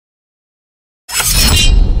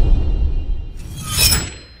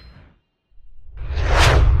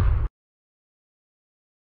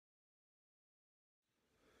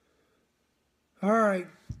All right,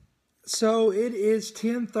 so it is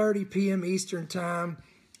 10:30 p.m. Eastern Time.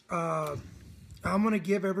 I'm going to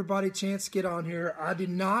give everybody a chance to get on here. I did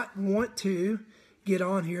not want to get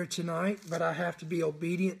on here tonight, but I have to be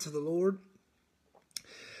obedient to the Lord.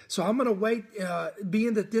 So I'm going to wait,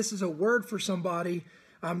 being that this is a word for somebody,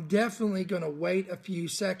 I'm definitely going to wait a few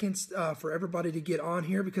seconds for everybody to get on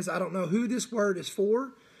here because I don't know who this word is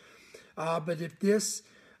for. But if this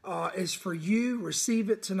is for you, receive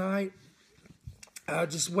it tonight.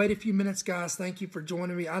 Just wait a few minutes, guys. Thank you for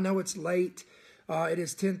joining me. I know it's late. It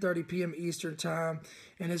is 10:30 p.m. Eastern Time.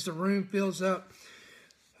 And as the room fills up,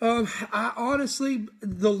 I honestly,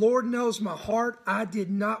 the Lord knows my heart. I did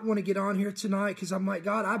not want to get on here tonight because I'm like,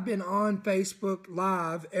 God, I've been on Facebook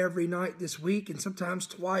Live every night this week and sometimes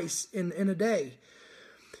twice in a day.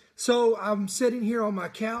 So I'm sitting here on my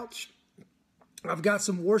couch. I've got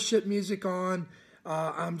some worship music on.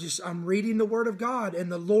 I'm reading the Word of God,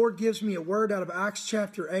 and the Lord gives me a word out of Acts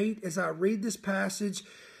chapter 8. As I read this passage,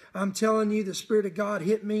 I'm telling you, the Spirit of God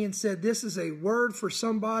hit me and said, this is a word for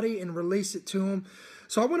somebody, and release it to them.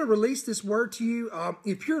 So I want to release this word to you.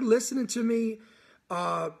 If you're listening to me,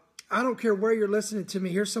 I don't care where you're listening to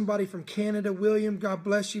me. Here's somebody from Canada. William, God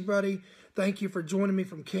bless you, buddy. Thank you for joining me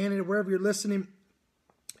from Canada, wherever you're listening.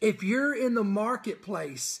 If you're in the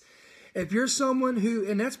marketplace, if you're someone who,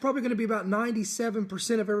 and that's probably going to be about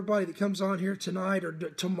 97% of everybody that comes on here tonight or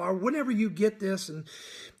tomorrow, whenever you get this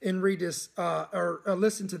and read this or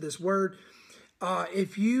listen to this word,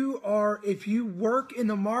 if you work in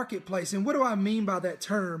the marketplace, and what do I mean by that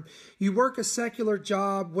term? You work a secular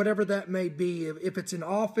job, whatever that may be. If it's an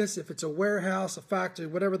office, if it's a warehouse, a factory,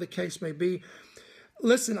 whatever the case may be.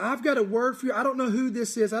 Listen, I've got a word for you. I don't know who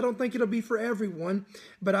this is. I don't think it'll be for everyone,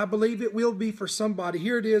 but I believe it will be for somebody.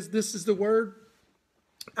 Here it is. This is the word.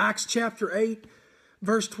 Acts chapter 8,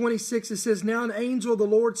 verse 26. It says, Now an angel of the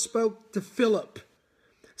Lord spoke to Philip,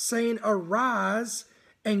 saying, Arise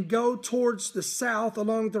and go towards the south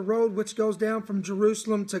along the road which goes down from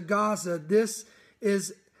Jerusalem to Gaza. This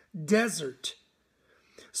is desert.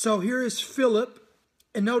 So here is Philip,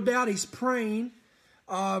 and no doubt he's praying.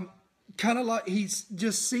 Kind of like he's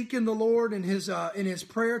just seeking the Lord in his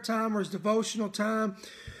prayer time or his devotional time.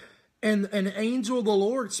 And an angel of the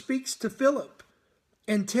Lord speaks to Philip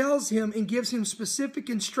and tells him and gives him specific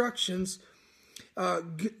instructions.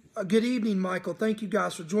 Good evening, Michael. Thank you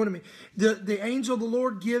guys for joining me. The angel of the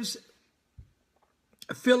Lord gives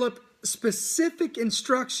Philip specific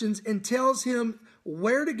instructions and tells him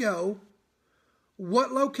where to go,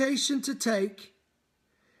 what location to take,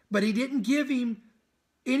 but he didn't give him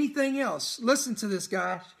anything else. Listen to this,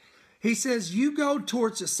 guys. He says, you go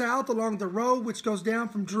towards the south along the road which goes down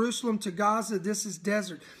from Jerusalem to Gaza. This is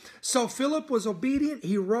desert. So Philip was obedient.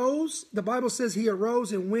 He rose. The Bible says he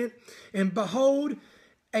arose and went. And behold,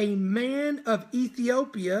 a man of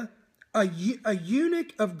Ethiopia, a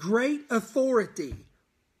eunuch of great authority,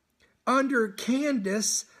 under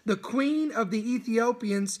Candace, the queen of the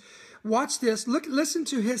Ethiopians. Watch this. Listen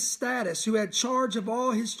to his status, who had charge of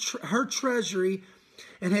all her treasury,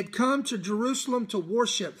 and had come to Jerusalem to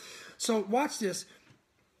worship. So watch this.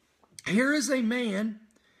 Here is a man.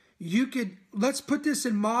 Let's put this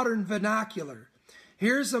in modern vernacular.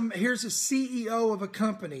 Here's a CEO of a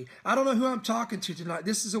company. I don't know who I'm talking to tonight.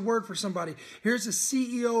 This is a word for somebody. Here's a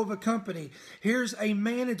CEO of a company. Here's a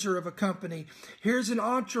manager of a company. Here's an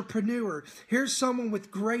entrepreneur. Here's someone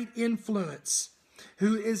with great influence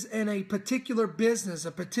who is in a particular business,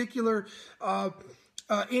 a particular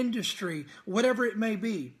industry, whatever it may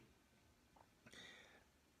be.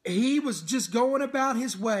 He was just going about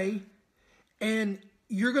his way, and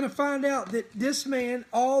you're going to find out that this man,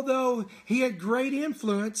 although he had great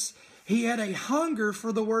influence, he had a hunger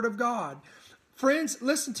for the Word of God. Friends,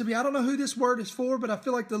 listen to me. I don't know who this word is for, but I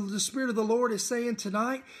feel like the Spirit of the Lord is saying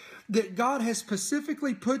tonight that God has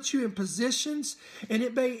specifically put you in positions, and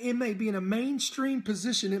it may be in a mainstream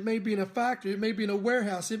position. It may be in a factory. It may be in a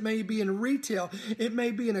warehouse. It may be in retail. It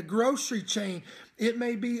may be in a grocery chain. It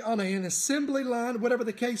may be on an assembly line, whatever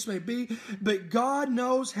the case may be. But God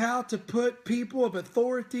knows how to put people of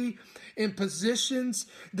authority in positions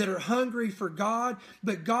that are hungry for God.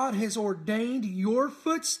 But God has ordained your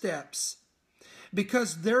footsteps,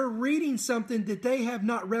 because they're reading something that they have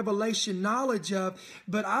not revelation knowledge of.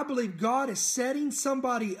 But I believe God is setting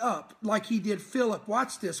somebody up like he did Philip.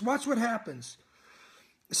 Watch this. Watch what happens.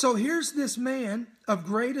 So here's this man of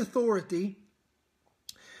great authority,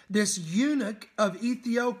 this eunuch of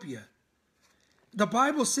Ethiopia. The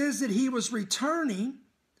Bible says that he was returning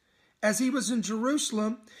as he was in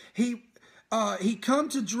Jerusalem. He come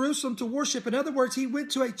to Jerusalem to worship. In other words, he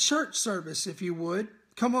went to a church service, if you would.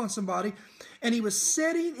 Come on, somebody. And he was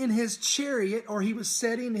sitting in his chariot, or he was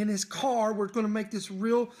sitting in his car. We're going to make this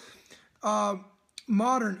real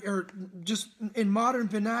modern, or just in modern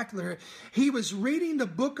vernacular. He was reading the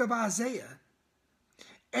book of Isaiah.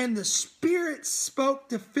 And the Spirit spoke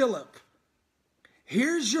to Philip.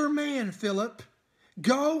 Here's your man, Philip.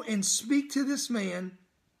 Go and speak to this man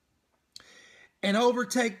and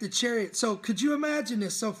overtake the chariot. So could you imagine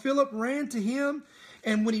this? So Philip ran to him,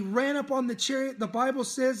 and when he ran up on the chariot, the Bible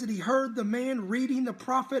says that he heard the man reading the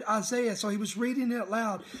prophet Isaiah. So he was reading it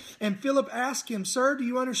loud. And Philip asked him, "Sir, do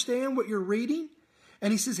you understand what you're reading?"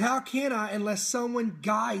 And he says, "How can I unless someone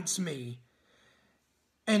guides me?"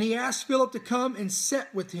 And he asked Philip to come and sit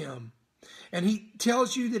with him. And he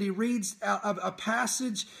tells you that he reads a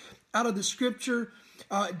passage out of the scripture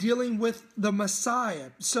dealing with the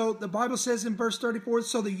Messiah. So the Bible says in verse 34,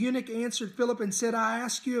 so the eunuch answered Philip and said, "I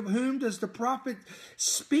ask you, of whom does the prophet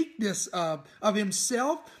speak this of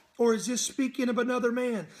himself, or is this speaking of another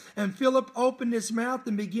man?" And Philip opened his mouth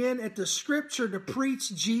and began at the scripture to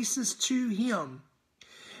preach Jesus to him.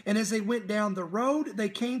 And as they went down the road, they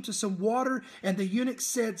came to some water, and the eunuch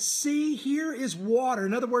said, "See, here is water."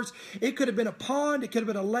 In other words, it could have been a pond, it could have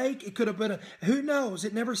been a lake, it could have been who knows?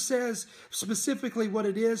 It never says specifically what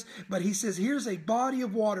it is, but he says, "Here's a body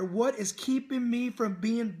of water. What is keeping me from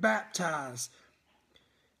being baptized?"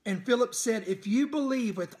 And Philip said, "If you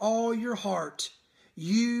believe with all your heart,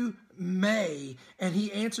 you may." And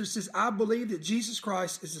he answers, says, "I believe that Jesus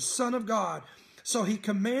Christ is the Son of God." So he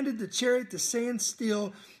commanded the chariot to stand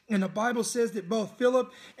still, and the Bible says that both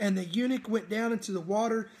Philip and the eunuch went down into the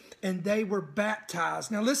water, and they were baptized.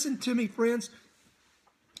 Now listen to me, friends.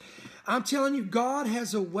 I'm telling you, God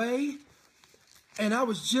has a way, and I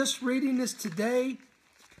was just reading this today.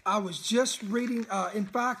 I was just reading, in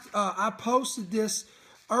fact, I posted this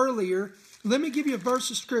earlier. Let me give you a verse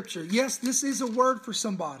of scripture. Yes, this is a word for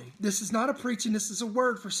somebody. This is not a preaching, this is a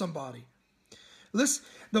word for somebody. Listen,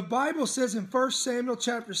 the Bible says in 1 Samuel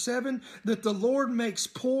chapter 7 that the Lord makes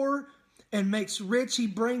poor and makes rich. He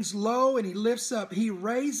brings low and he lifts up. He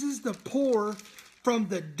raises the poor from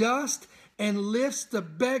the dust and lifts the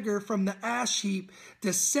beggar from the ash heap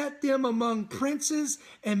to set them among princes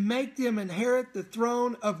and make them inherit the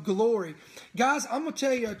throne of glory. Guys, I'm going to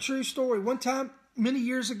tell you a true story. One time, many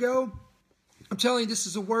years ago, I'm telling you, this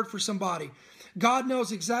is a word for somebody. God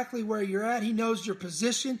knows exactly where you're at. He knows your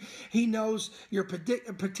position. He knows your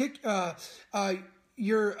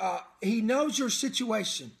He knows your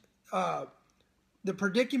situation, the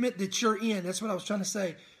predicament that you're in. That's what I was trying to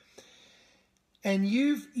say. And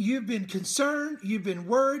you've been concerned, you've been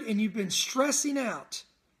worried, and you've been stressing out.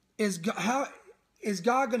 How is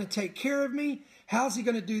God going to take care of me? How's he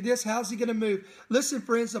going to do this? How's he going to move? Listen,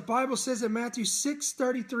 friends, the Bible says in Matthew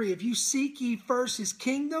 6:33, if you seek ye first his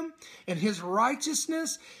kingdom and his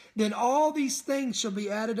righteousness, then all these things shall be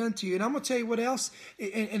added unto you. And I'm going to tell you what else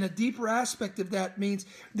in a deeper aspect of that means,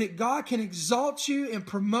 that God can exalt you and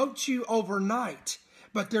promote you overnight,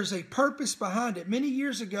 but there's a purpose behind it. Many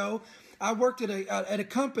years ago, I worked at a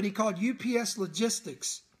company called UPS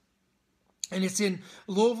Logistics, and it's in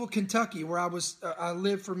Louisville, Kentucky, where I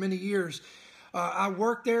lived for many years. I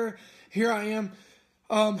worked there. Here I am.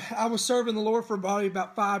 I was serving the Lord for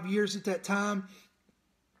about 5 years at that time.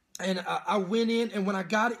 And I went in, and when I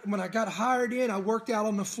got hired in, I worked out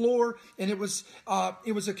on the floor, and it was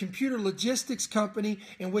a computer logistics company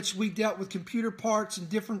in which we dealt with computer parts and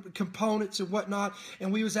different components and whatnot.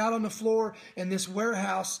 And we was out on the floor in this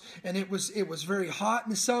warehouse, and it was very hot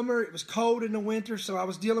in the summer. It was cold in the winter, so I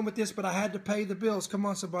was dealing with this, but I had to pay the bills. Come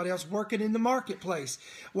on, somebody. I was working in the marketplace.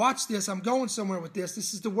 Watch this. I'm going somewhere with this.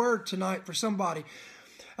 This is the word tonight for somebody.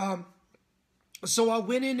 So I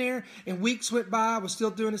went in there, and weeks went by. I was still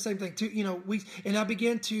doing the same thing, weeks, and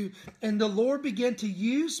and the Lord began to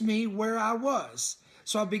use me where I was.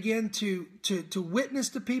 So I began to witness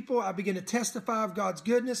to people. I began to testify of God's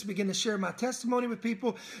goodness, began to share my testimony with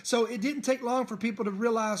people. So it didn't take long for people to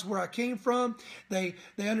realize where I came from. They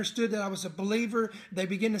understood that I was a believer. They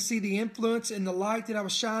began to see the influence and the light that I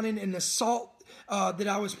was shining and the salt that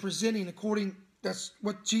I was presenting That's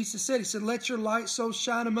what Jesus said. He said, "Let your light so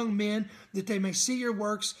shine among men that they may see your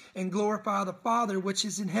works and glorify the Father which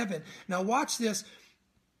is in heaven." Now watch this.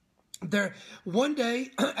 One day,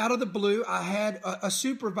 out of the blue, I had a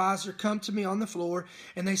supervisor come to me on the floor,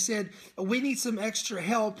 and they said, "We need some extra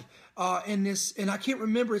help in this." And I can't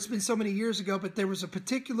remember, it's been so many years ago, but there was a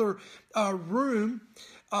particular room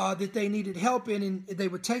that they needed help in, and they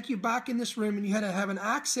would take you back in this room, and you had to have an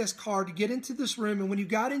access card to get into this room. And when you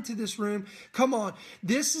got into this room, come on,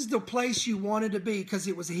 this is the place you wanted to be, because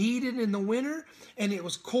it was heated in the winter and it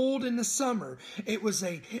was cold in the summer. It was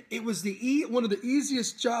one of the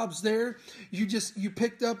easiest jobs there. You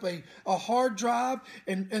picked up a hard drive,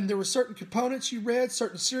 and there were certain components you read,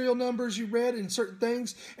 certain serial numbers you read, and certain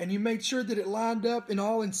things, and you made sure that it lined up and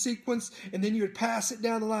all in sequence, and then you would pass it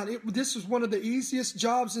down the line. This was one of the easiest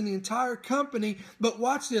jobs in the entire company. But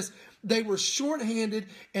watch this, they were shorthanded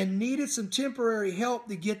and needed some temporary help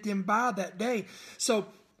to get them by that day. So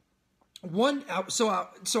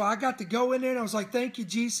I got to go in there, and I was like, thank you,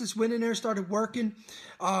 Jesus. Went in there, started working,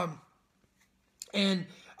 and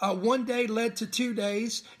one day led to 2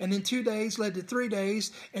 days, and then 2 days led to 3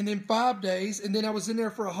 days, and then 5 days, and then I was in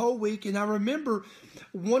there for a whole week. And I remember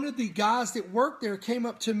one of the guys that worked there came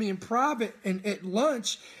up to me in private and at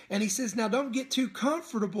lunch, and he says, now don't get too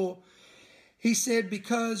comfortable. He said,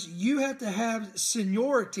 because you have to have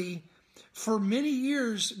seniority for many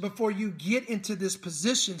years before you get into this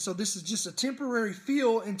position. So this is just a temporary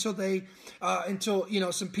feel until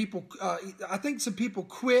some people, I think some people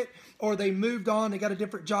quit, or they moved on, they got a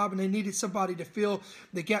different job, and they needed somebody to fill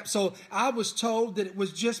the gap. So I was told that it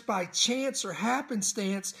was just by chance or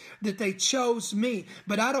happenstance that they chose me.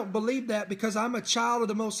 But I don't believe that, because I'm a child of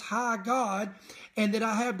the Most High God, and that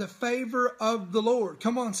I have the favor of the Lord.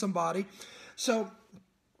 Come on, somebody. So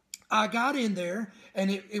I got in there, and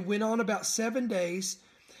it went on about 7 days.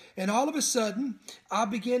 And all of a sudden, I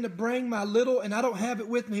began to bring my little, and I don't have it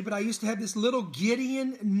with me, but I used to have this little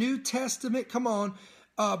Gideon New Testament, come on,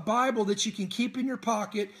 Bible that you can keep in your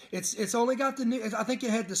pocket. It's only got I think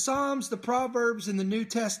it had the Psalms, the Proverbs, and the New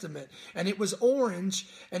Testament. And it was orange,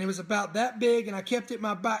 and it was about that big, and I kept it in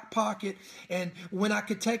my back pocket. And when I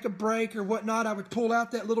could take a break or whatnot, I would pull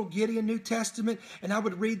out that little Gideon New Testament, and I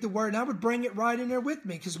would read the Word, and I would bring it right in there with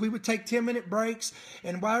me, because we would take 10-minute breaks,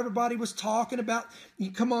 and while everybody was talking about,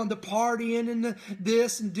 come on, the partying and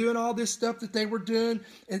this and doing all this stuff that they were doing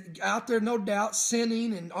out there, no doubt,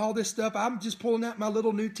 sinning and all this stuff, I'm just pulling out my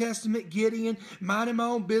little New Testament, Gideon, minding my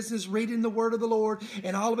own business, reading the Word of the Lord.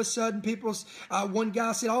 And all of a sudden, one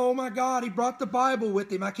guy said, oh my God, he brought the Bible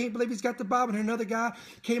with him. I can't believe he's got the Bible. And another guy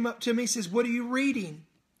came up to me and says, what are you reading?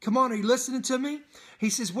 Come on, are you listening to me? He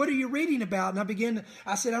says, what are you reading about? And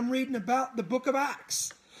I said, I'm reading about the book of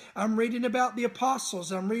Acts. I'm reading about the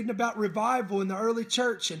apostles. I'm reading about revival in the early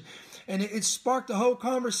church. And it sparked a whole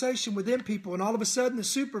conversation with them people. And all of a sudden, the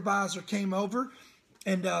supervisor came over,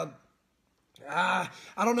 and I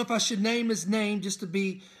don't know if I should name his name, just to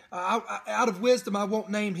be, out of wisdom, I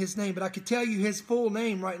won't name his name, but I could tell you his full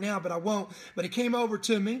name right now, but I won't. But he came over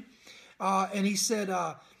to me, and he said,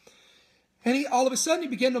 all of a sudden he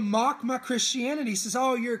began to mock my Christianity. He says,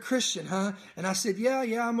 oh, you're a Christian, huh? And I said, yeah,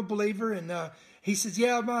 I'm a believer. And he says,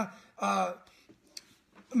 yeah,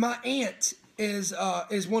 my aunt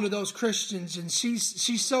is one of those Christians, and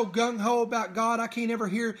she's so gung-ho about God, I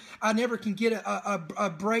never can get a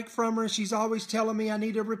break from her. She's always telling me I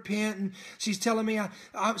need to repent, and she's telling me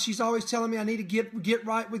she's always telling me I need to get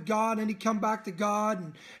right with God, and to come back to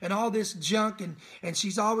God, and all this junk, and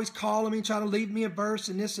she's always calling me, trying to leave me a verse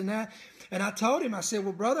and this and that. And I told him, I said,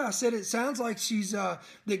 well, brother, I said, it sounds like she's that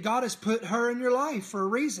God has put her in your life for a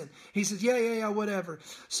reason. He says, yeah, whatever.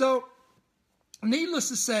 So needless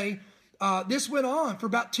to say, this went on for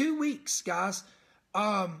about 2 weeks, guys.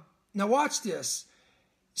 Now watch this.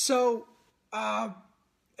 So I'm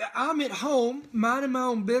at home minding my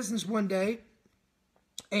own business one day,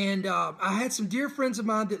 and I had some dear friends of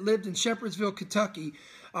mine that lived in Shepherdsville, Kentucky.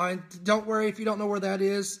 And don't worry if you don't know where that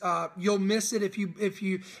is. You'll miss it if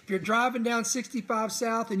you're driving down 65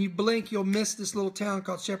 South and you blink, you'll miss this little town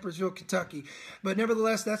called Shepherdsville, Kentucky. But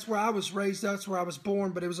nevertheless, that's where I was raised. That's where I was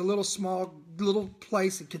born. But it was a little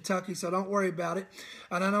place in Kentucky, so don't worry about it.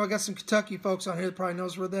 And I know I got some Kentucky folks on here that probably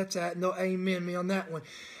knows where that's at, and they'll amen me on that one.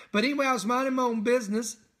 But anyway, I was minding my own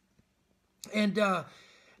business, and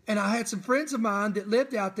I had some friends of mine that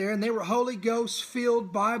lived out there, and they were Holy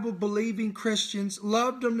Ghost-filled, Bible-believing Christians,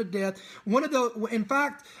 loved them to death. In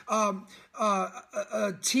fact,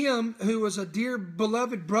 Tim, who was a dear,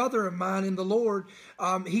 beloved brother of mine in the Lord,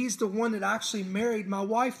 he's the one that actually married my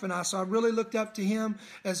wife and I, so I really looked up to him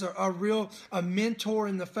as a mentor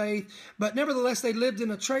in the faith. But nevertheless, they lived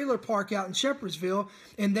in a trailer park out in Shepherdsville,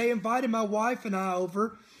 and they invited my wife and I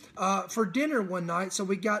over for dinner one night, so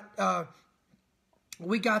we got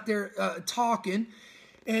there talking,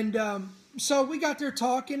 and so we got there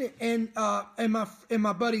talking, and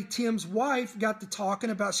my buddy Tim's wife got to talking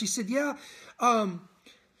about. She said, "Yeah,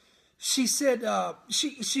 she said,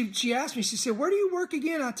 she asked me, she said, where do you work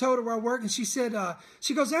again? I told her where I work. And she said,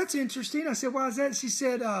 she goes, that's interesting. I said, why is that? She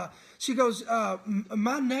said, she goes,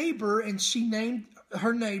 my neighbor, and she named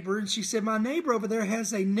her neighbor. And she said, my neighbor over there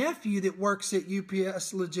has a nephew that works at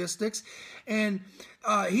UPS Logistics. And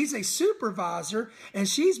he's a supervisor. And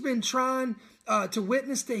she's been trying to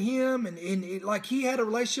witness to him, and like he had a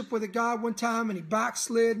relationship with a guy one time and he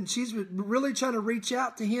backslid, and she's really trying to reach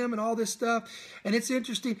out to him and all this stuff. And it's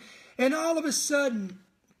interesting. And all of a sudden,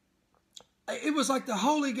 it was like the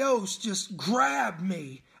Holy Ghost just grabbed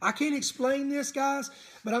me. I can't explain this, guys,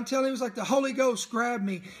 but I'm telling you, it was like the Holy Ghost grabbed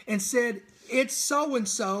me and said, it's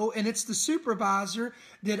so-and-so, and it's the supervisor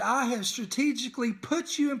that I have strategically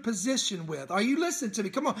put you in position with. Are you listening to me?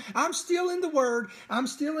 Come on. I'm still in the Word. I'm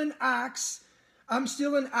still in Acts. I'm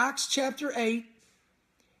still in Acts chapter 8.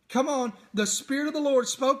 Come on. The Spirit of the Lord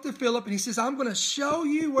spoke to Philip, and he says, I'm going to show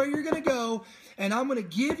you where you're going to go, and I'm going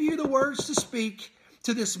to give you the words to speak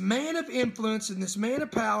to this man of influence and this man of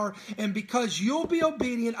power, and because you'll be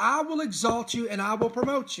obedient, I will exalt you and I will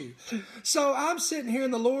promote you. So I'm sitting here,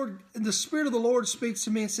 and the Spirit of the Lord speaks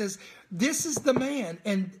to me and says, this is the man,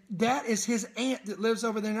 and that is his aunt that lives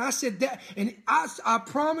over there. And I said that, and I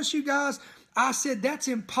promise you guys, I said, that's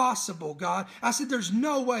impossible, God. I said, there's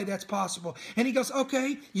no way that's possible. And he goes,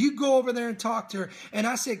 okay, you go over there and talk to her. And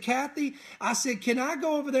I said, Kathy, I said, can I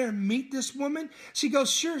go over there and meet this woman? She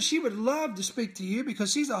goes, sure, she would love to speak to you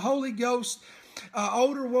because she's a Holy Ghost,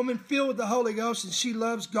 older woman filled with the Holy Ghost, and she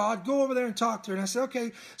loves God. Go over there and talk to her. And I said,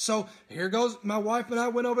 okay. So here goes. My wife and I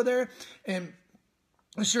went over there, and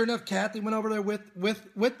sure enough, Kathy went over there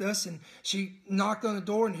with us, and she knocked on the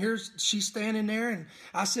door, and she's standing there, and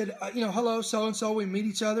I said, hello, so-and-so. We meet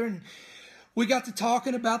each other, and we got to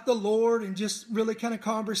talking about the Lord and just really kind of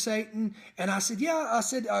conversating. And I said,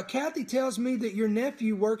 Kathy tells me that your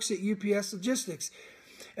nephew works at UPS Logistics.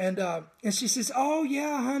 And she says, oh,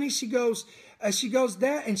 yeah, honey. She goes,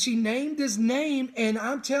 that, and she named his name, and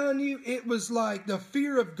I'm telling you, it was like the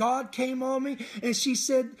fear of God came on me. And she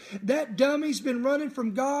said, that dummy's been running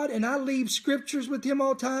from God, and I leave scriptures with him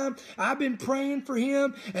all the time. I've been praying for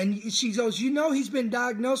him. And she goes, he's been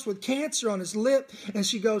diagnosed with cancer on his lip. And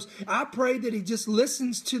she goes, I pray that he just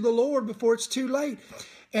listens to the Lord before it's too late.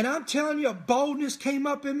 And I'm telling you, a boldness came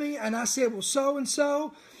up in me, and I said, well,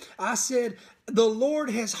 so-and-so, I said, the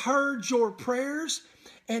Lord has heard your prayers,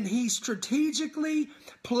 and he strategically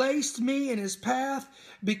placed me in his path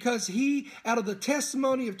because he, out of the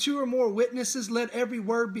testimony of 2 or more witnesses, let every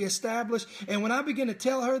word be established. And when I began to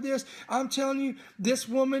tell her this, I'm telling you, this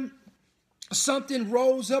woman, something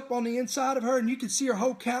rose up on the inside of her, and you could see her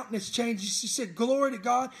whole countenance change. She said, glory to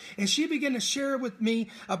God. And she began to share with me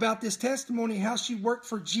about this testimony, how she worked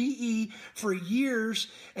for GE for years.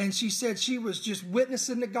 And she said she was just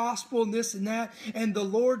witnessing the gospel and this and that. And the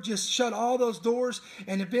Lord just shut all those doors.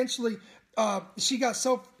 And eventually she got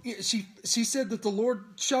she said that the Lord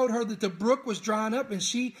showed her that the brook was drying up. And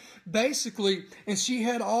she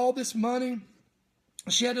had all this money.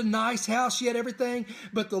 She had a nice house. She had everything.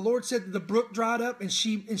 But the Lord said that the brook dried up, and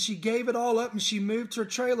she gave it all up, and she moved to a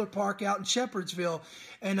trailer park out in Shepherdsville.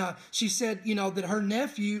 And she said, that her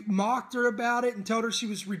nephew mocked her about it and told her she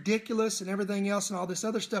was ridiculous and everything else and all this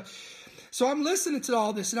other stuff. So I'm listening to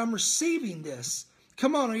all this, and I'm receiving this.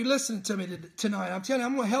 Come on, are you listening to me tonight? I'm telling you,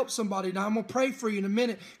 I'm going to help somebody now. I'm going to pray for you in a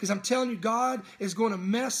minute, because I'm telling you, God is going to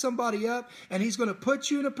mess somebody up, and he's going to put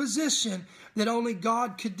you in a position that only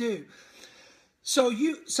God could do. So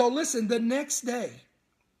listen, the next day,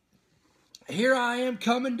 here I am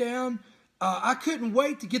coming down. I couldn't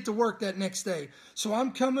wait to get to work that next day. So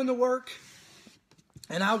I'm coming to work,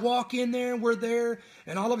 and I walk in there, and we're there,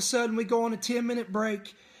 and all of a sudden we go on a 10-minute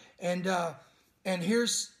break, and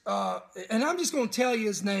here's and I'm just going to tell you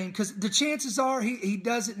his name, because the chances are he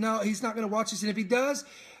doesn't know. He's not going to watch this, and if he does,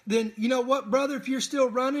 then you know what, brother, if you're still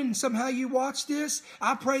running and somehow you watch this,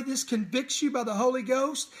 I pray this convicts you by the Holy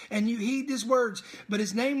Ghost and you heed his words. But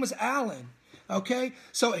his name was Alan. Okay,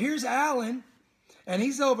 so here's Alan, and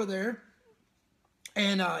he's over there.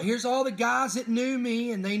 And here's all the guys that knew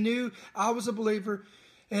me, and they knew I was a believer.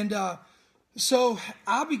 And so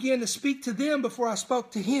I began to speak to them before I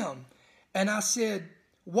spoke to him. And I said,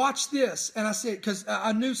 watch this. And I said, because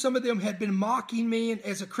I knew some of them had been mocking me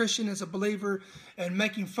as a Christian, as a believer, and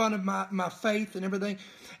making fun of my faith and everything.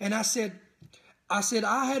 And I said,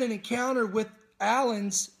 I had an encounter with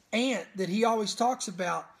Alan's aunt that he always talks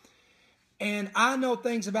about. And I know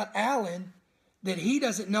things about Alan that he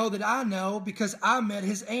doesn't know that I know, because I met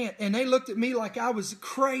his aunt. And they looked at me like I was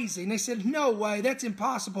crazy. And they said, no way, that's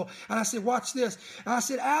impossible. And I said, watch this. And I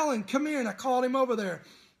said, Alan, come here. And I called him over there.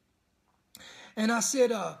 And I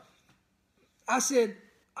said,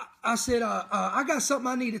 I said, I got something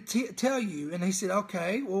I need to tell you. And he said,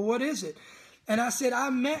 okay, well, what is it? And I said, I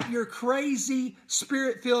met your crazy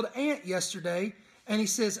spirit-filled aunt yesterday. And he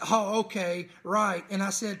says, oh, okay, right. And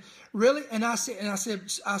I said, really? And I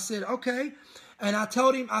said, okay. And I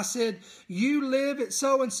told him, I said, you live at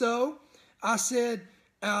so-and-so. I said,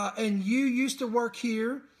 and you used to work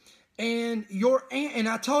here. And your aunt, and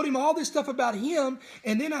I told him all this stuff about him.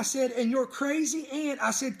 And then I said, and your crazy aunt, I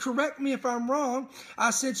said, correct me if I'm wrong. I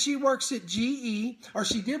said, she works at GE, or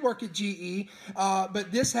she did work at GE.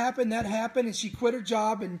 But this happened, that happened, and she quit her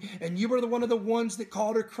job. And you were one of the ones that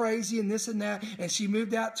called her crazy and this and that. And she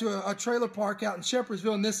moved out to a trailer park out in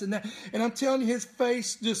Shepherdsville and this and that. And I'm telling you, his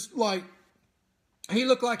face just like, he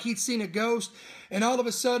looked like he'd seen a ghost. And all of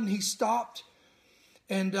a sudden he stopped.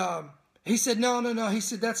 And, he said, no. He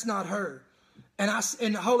said, that's not her. And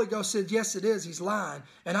the Holy Ghost said, yes, it is. He's lying.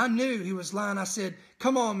 And I knew he was lying. I said,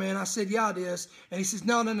 come on, man. I said, yeah, it is. And he says,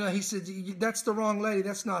 no. He said, that's the wrong lady.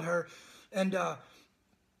 That's not her. And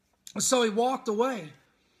so he walked away.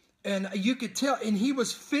 And you could tell. And he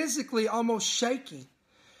was physically almost shaking.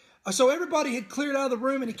 So everybody had cleared out of the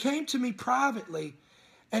room. And he came to me privately.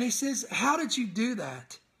 And he says, how did you do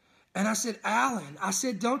that? And I said, Alan, I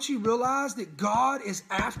said, don't you realize that God is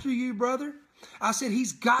after you, brother? I said,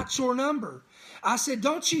 he's got your number. I said,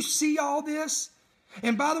 don't you see all this?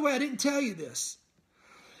 And by the way, I didn't tell you this,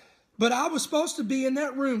 but I was supposed to be in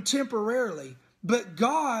that room temporarily, but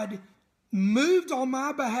God moved on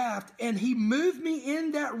my behalf and he moved me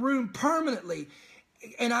in that room permanently.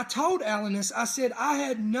 And I told Alan this, I said, I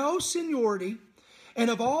had no seniority. And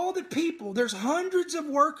of all the people, there's hundreds of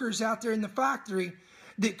workers out there in the factory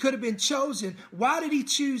that could have been chosen. Why did he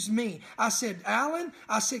choose me? I said, Alan,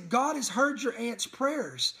 I said, God has heard your aunt's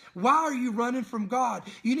prayers. Why are you running from God?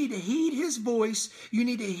 You need to heed his voice. You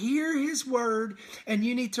need to hear his word, and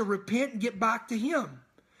you need to repent and get back to him.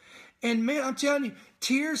 And man, I'm telling you,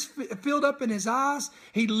 tears filled up in his eyes.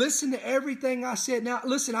 He listened to everything I said. Now,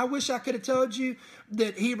 listen, I wish I could have told you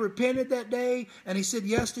that he repented that day and he said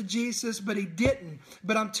yes to Jesus, but he didn't.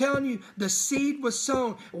 But I'm telling you, the seed was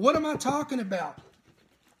sown. What am I talking about?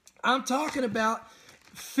 I'm talking about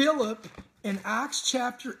Philip in Acts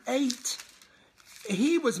chapter 8.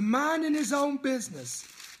 He was minding his own business.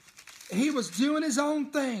 He was doing his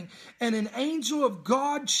own thing. And an angel of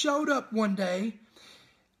God showed up one day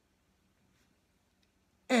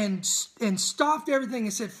and stopped everything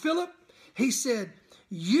and said, Philip, he said,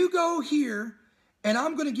 you go here and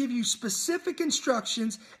I'm going to give you specific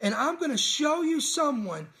instructions and I'm going to show you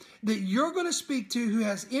someone that you're going to speak to who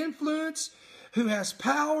has influence, who has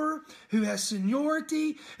power, who has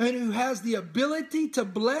seniority, and who has the ability to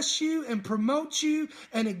bless you and promote you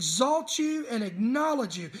and exalt you and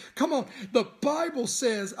acknowledge you. Come on, the Bible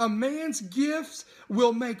says a man's gifts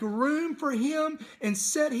will make room for him and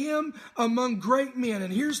set him among great men.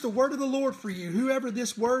 And here's the word of the Lord for you. Whoever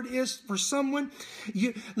this word is for someone,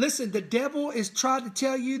 listen, the devil is trying to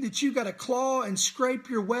tell you that you got to claw and scrape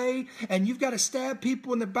your way and you've got to stab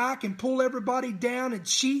people in the back and pull everybody down and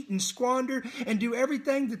cheat and squander and do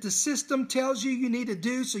everything that the system tells you need to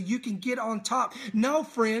do so you can get on top. No,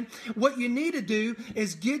 friend, what you need to do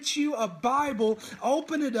is get you a Bible,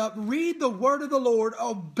 open it up, read the word of the Lord,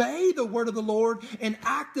 obey the word of the Lord, and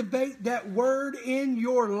activate that word in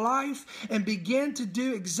your life and begin to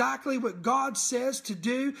do exactly what God says to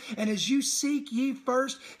do. And as you seek ye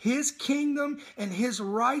first his kingdom and his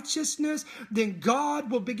righteousness, then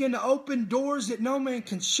God will begin to open doors that no man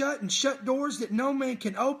can shut and shut doors that no man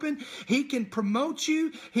can open. He can promote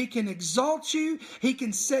you. He can exalt you. He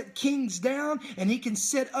can set kings down and he can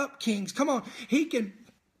set up kings. Come on. He can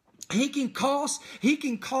cause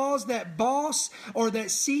that boss or that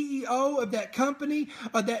CEO of that company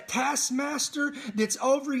or that taskmaster that's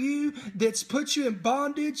over you, that's put you in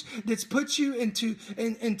bondage, that's put you into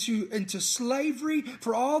slavery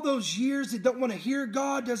for all those years, that don't want to hear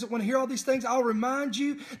God, doesn't want to hear all these things. I'll remind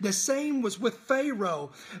you, the same was with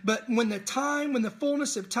Pharaoh. But when the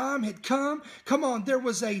fullness of time had come on, there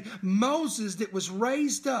was a Moses that was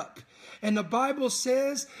raised up. And the Bible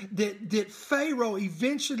says that Pharaoh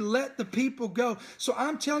eventually let the people go. So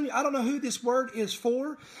I'm telling you, I don't know who this word is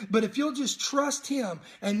for, but if you'll just trust him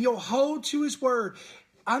and you'll hold to his word,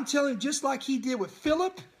 I'm telling you, just like he did with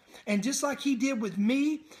Philip and just like he did with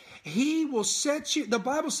me, He will set you. The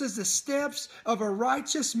Bible says the steps of a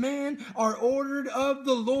righteous man are ordered of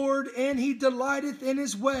the Lord, and he delighteth in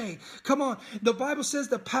his way. Come on. The Bible says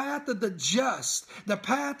the path of the just, the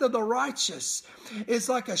path of the righteous is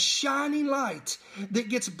like a shining light that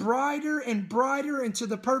gets brighter and brighter into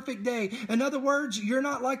the perfect day. In other words, you're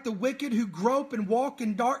not like the wicked who grope and walk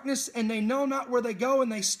in darkness and they know not where they go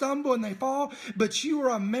and they stumble and they fall, but you are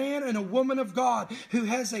a man and a woman of God who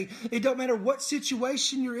has it don't matter what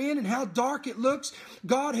situation you're in and how dark it looks,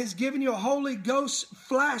 God has given you a Holy Ghost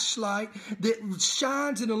flashlight that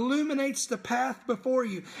shines and illuminates the path before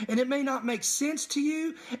you. And it may not make sense to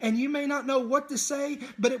you and you may not know what to say,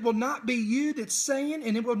 but it will not be you that's saying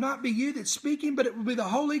and it will not be you that's speaking, but it will be the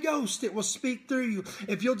Holy Ghost that will speak through you.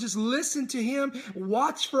 If you'll just listen to Him,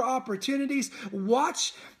 watch for opportunities,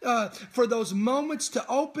 watch for those moments to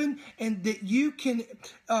open, and that you can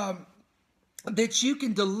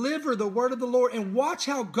deliver the word of the Lord, and watch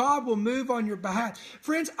how God will move on your behalf.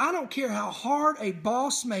 Friends, I don't care how hard a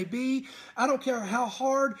boss may be. I don't care how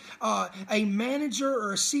hard a manager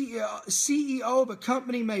or a CEO of a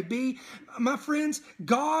company may be. My friends,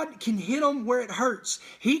 God can hit them where it hurts.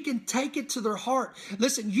 He can take it to their heart.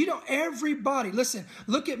 Listen, everybody, listen,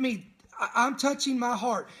 look at me. I'm touching my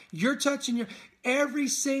heart. You're touching your... Every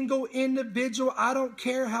single individual, I don't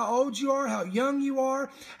care how old you are, how young you are,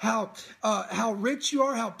 how rich you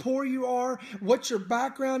are, how poor you are, what your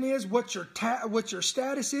background is, what your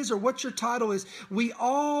status is, or what your title is. We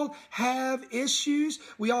all have issues,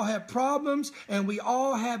 we all have problems, and we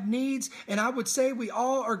all have needs. And I would say we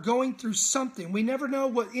all are going through something. We never know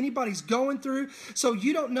what anybody's going through. So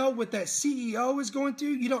you don't know what that CEO is going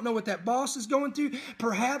through. You don't know what that boss is going through.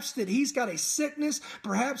 Perhaps that he's got a sickness.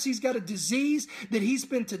 Perhaps he's got a disease that he's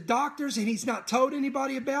been to doctors and he's not told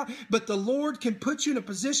anybody about, but the Lord can put you in a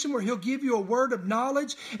position where He'll give you a word of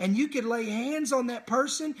knowledge, and you can lay hands on that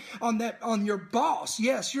person, on your boss,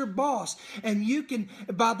 yes, your boss, and you can,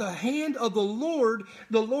 by the hand of the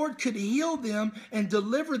Lord could heal them and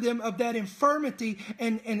deliver them of that infirmity,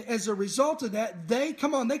 and as a result of that, they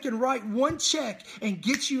can write one check and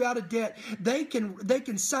get you out of debt. They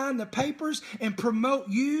can sign the papers and promote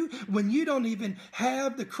you when you don't even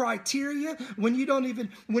have the criteria, when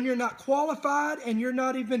you're not qualified and you're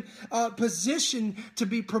not even positioned to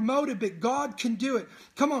be promoted, but God can do it.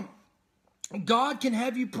 Come on. God can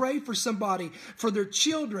have you pray for somebody, for their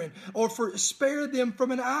children, or spare them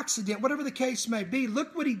from an accident, whatever the case may be.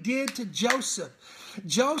 Look what He did to Joseph.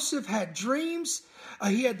 Joseph had dreams.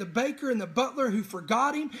 He had the baker and the butler who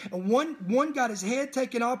forgot him. And one got his head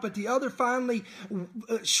taken off, but the other finally,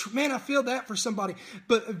 man, I feel that for somebody.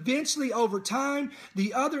 But eventually, over time,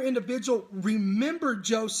 the other individual remembered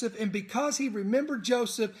Joseph. And because he remembered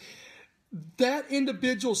Joseph, that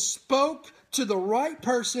individual spoke to the right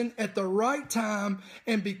person at the right time.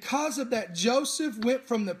 And because of that, Joseph went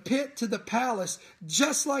from the pit to the palace.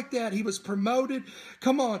 Just like that, he was promoted,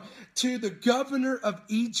 to the governor of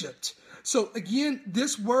Egypt. So again,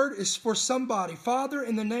 this word is for somebody. Father,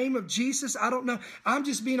 in the name of Jesus, I don't know. I'm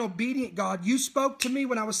just being obedient, God. You spoke to me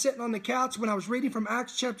when I was sitting on the couch, when I was reading from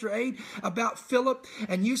Acts chapter 8 about Philip.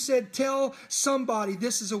 And you said, tell somebody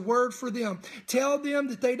this is a word for them. Tell them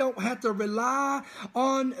that they don't have to rely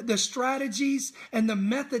on the strategies and the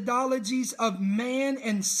methodologies of man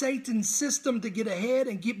and Satan's system to get ahead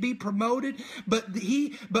and be promoted.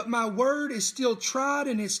 But my word is still tried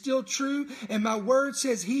and it's still true. And my word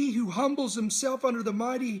says, he who humbles himself under the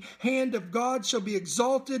mighty hand of God shall be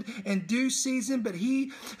exalted in due season, but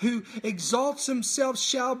he who exalts himself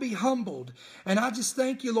shall be humbled. And I just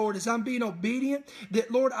thank you, Lord, as I'm being obedient,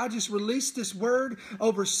 that, Lord, I just release this word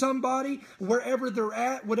over somebody, wherever they're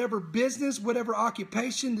at, whatever business, whatever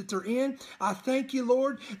occupation that they're in. I thank you,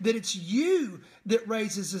 Lord, that it's you that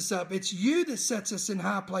raises us up. It's you that sets us in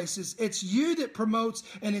high places. It's you that promotes,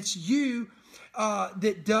 and it's you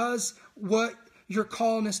that does what you're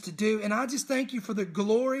calling us to do. And I just thank you for the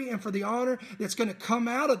glory and for the honor that's going to come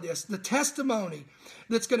out of this, the testimony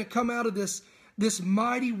that's going to come out of this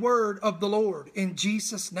mighty word of the Lord. In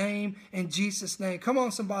Jesus' name, in Jesus' name. Come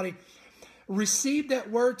on, somebody. Receive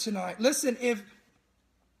that word tonight. Listen, if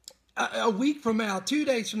a week from now, 2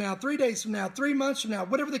 days from now, 3 days from now, 3 months from now,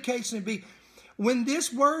 whatever the case may be, when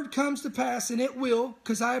this word comes to pass, and it will,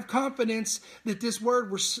 because I have confidence that this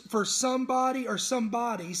word was for somebody or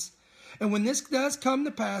somebodies, and when this does come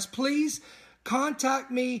to pass, please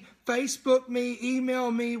contact me, Facebook me,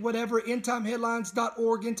 email me, whatever,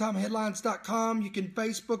 endtimeheadlines.org, endtimeheadlines.com. You can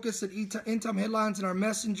Facebook us at Endtime Headlines in our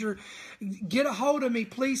messenger. Get a hold of me.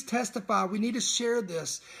 Please testify. We need to share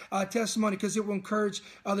this testimony because it will encourage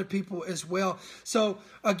other people as well. So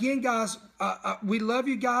again, guys, we love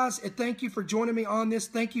you guys, and thank you for joining me on this.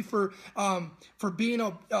 Thank you for being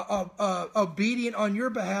obedient on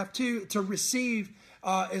your behalf to receive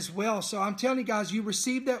as well. So I'm telling you guys, you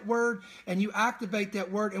receive that word and you activate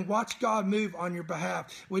that word and watch God move on your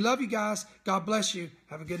behalf. We love you guys. God bless you.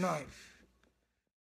 Have a good night.